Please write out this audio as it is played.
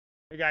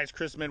Hey guys,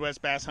 Chris,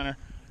 Midwest Bass Hunter.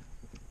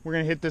 We're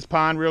gonna hit this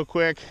pond real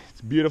quick.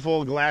 It's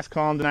beautiful, glass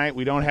calm tonight.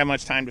 We don't have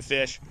much time to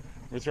fish.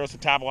 We're gonna throw some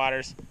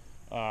topwaters.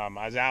 I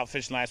was out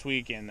fishing last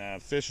week and the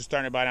fish are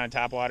starting to bite on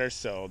topwaters,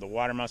 so the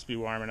water must be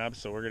warming up.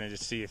 So we're gonna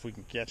just see if we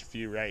can catch a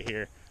few right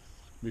here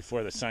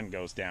before the sun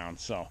goes down.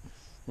 So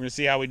we're gonna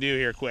see how we do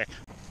here quick.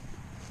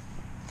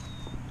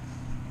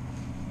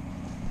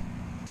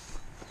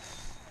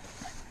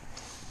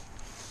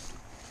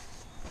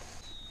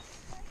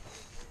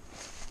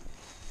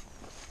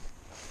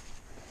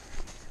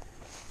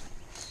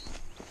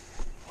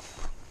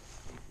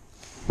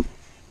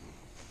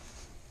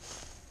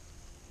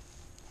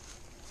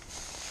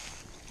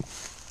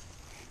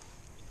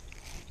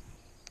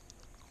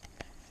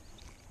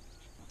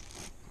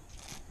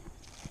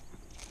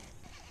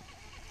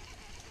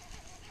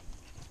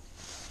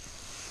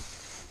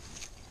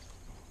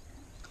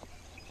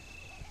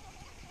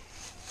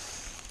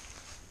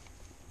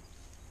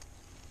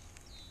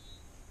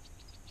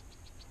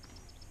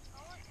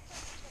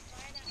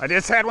 I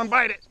just had one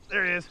bite it.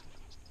 There he is.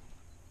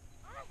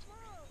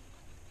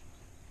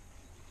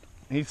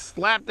 He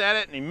slapped at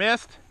it and he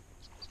missed.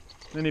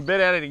 Then he bit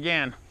at it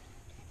again.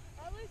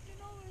 At least you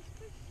know there's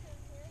fish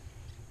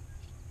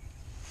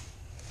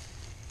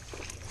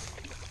in here.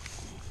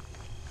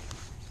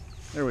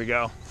 There we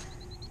go.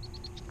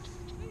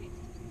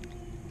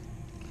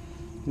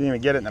 Didn't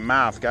even get it in the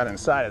mouth, got it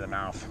inside of the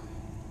mouth.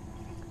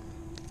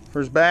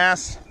 First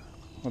bass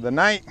of the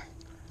night.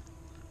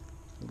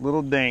 A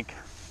little dink.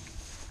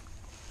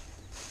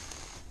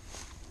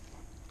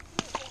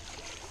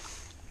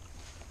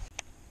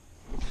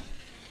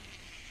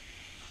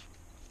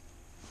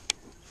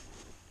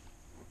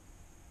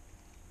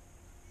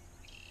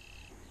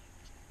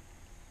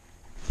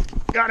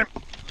 Got him.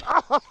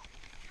 Oh.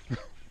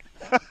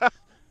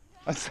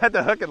 I set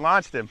the hook and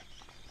launched him.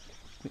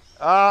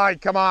 Oh,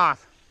 he'd come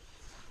off.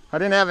 I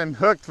didn't have him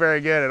hooked very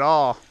good at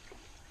all.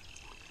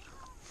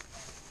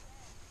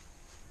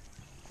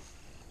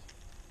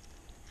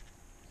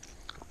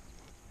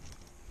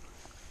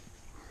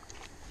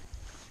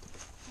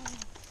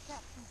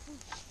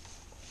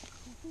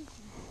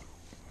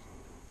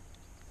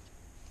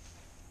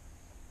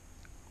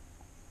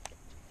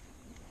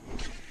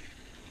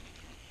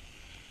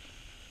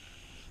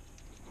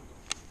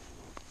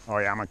 Oh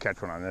yeah, I'm gonna catch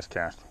one on this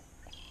cast.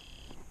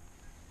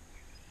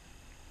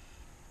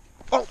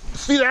 Oh,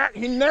 see that?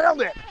 He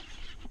nailed it.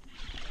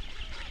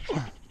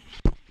 I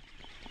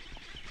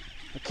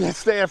can't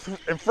stay in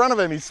front of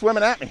him. He's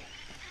swimming at me.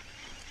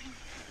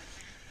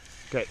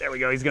 Okay, there we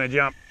go. He's gonna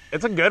jump.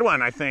 It's a good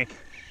one, I think.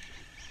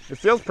 It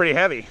feels pretty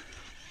heavy. It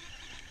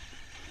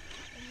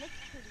looks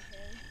pretty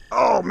heavy.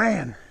 Oh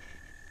man,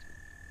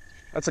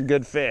 that's a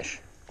good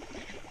fish.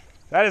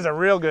 That is a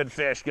real good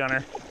fish,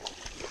 Gunner.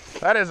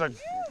 That is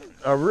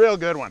a real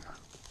good one.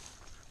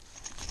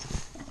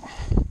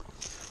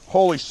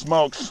 Holy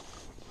smokes.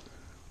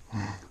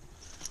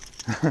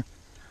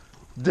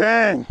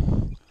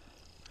 Dang.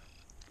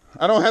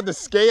 I don't have the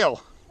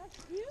scale. That's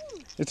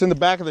huge. It's in the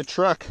back of the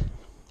truck.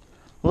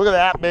 Look at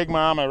that big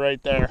mama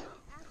right there.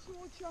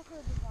 Actual truck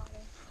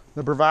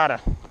or Bravada?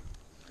 The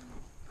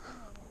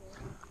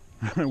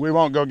Bravada. We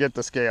won't go get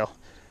the scale.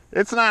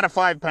 It's not a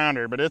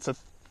 5-pounder, but it's a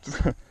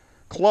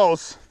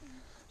close.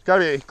 It's got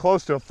to be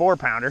close to a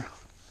 4-pounder.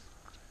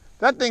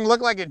 That thing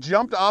looked like it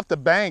jumped off the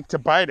bank to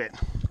bite it.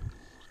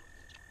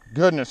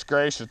 Goodness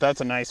gracious, that's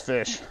a nice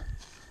fish.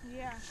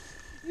 Yeah.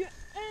 And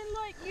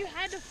like, you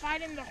had to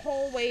fight him the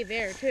whole way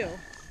there too.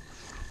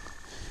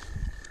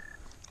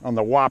 On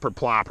the Whopper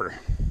Plopper.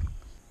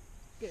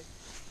 Good.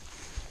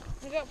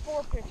 We got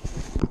 4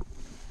 pictures. All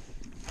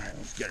right,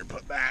 let's get her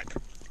put back.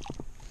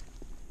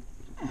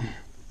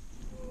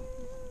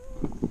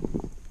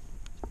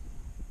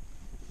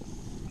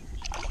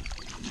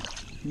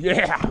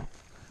 Yeah.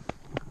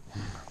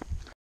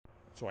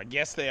 So I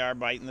guess they are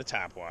biting the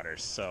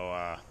topwaters.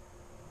 So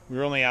we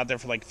were only out there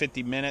for like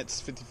 50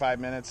 minutes, 55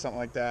 minutes, something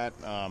like that.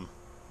 I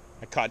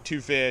caught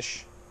 2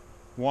 fish,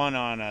 one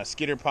on a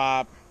skitter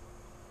pop,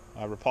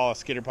 a Rapala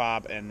skitter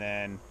pop, and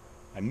then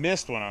I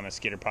missed one on a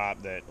skitter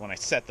pop that when I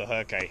set the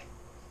hook, I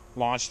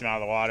launched him out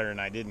of the water and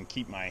I didn't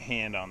keep my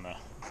hand on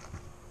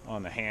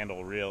the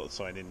handle reel,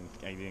 so I didn't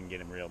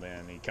get him reeled in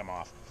and he'd come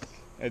off.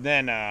 And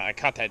then I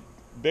caught that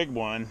big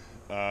one.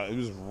 It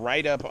was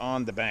right up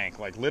on the bank.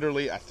 Like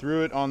literally, I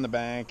threw it on the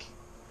bank,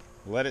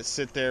 let it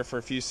sit there for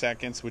a few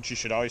seconds, which you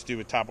should always do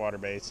with topwater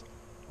baits.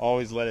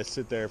 Always let it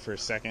sit there for a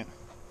second.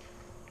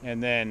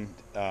 And then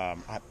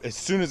as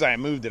soon as I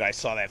moved it, I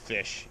saw that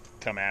fish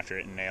come after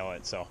it and nail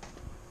it. So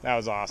that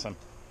was awesome.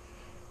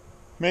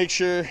 Make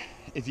sure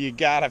if you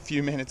got a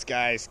few minutes,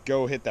 guys,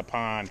 go hit the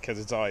pond because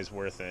it's always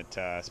worth it,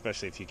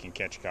 especially if you can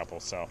catch a couple.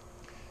 So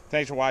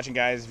thanks for watching,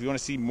 guys. If you want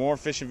to see more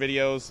fishing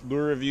videos,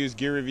 lure reviews,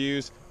 gear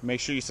reviews, make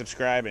sure you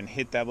subscribe and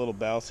hit that little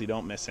bell so you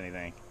don't miss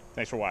anything.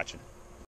 Thanks for watching.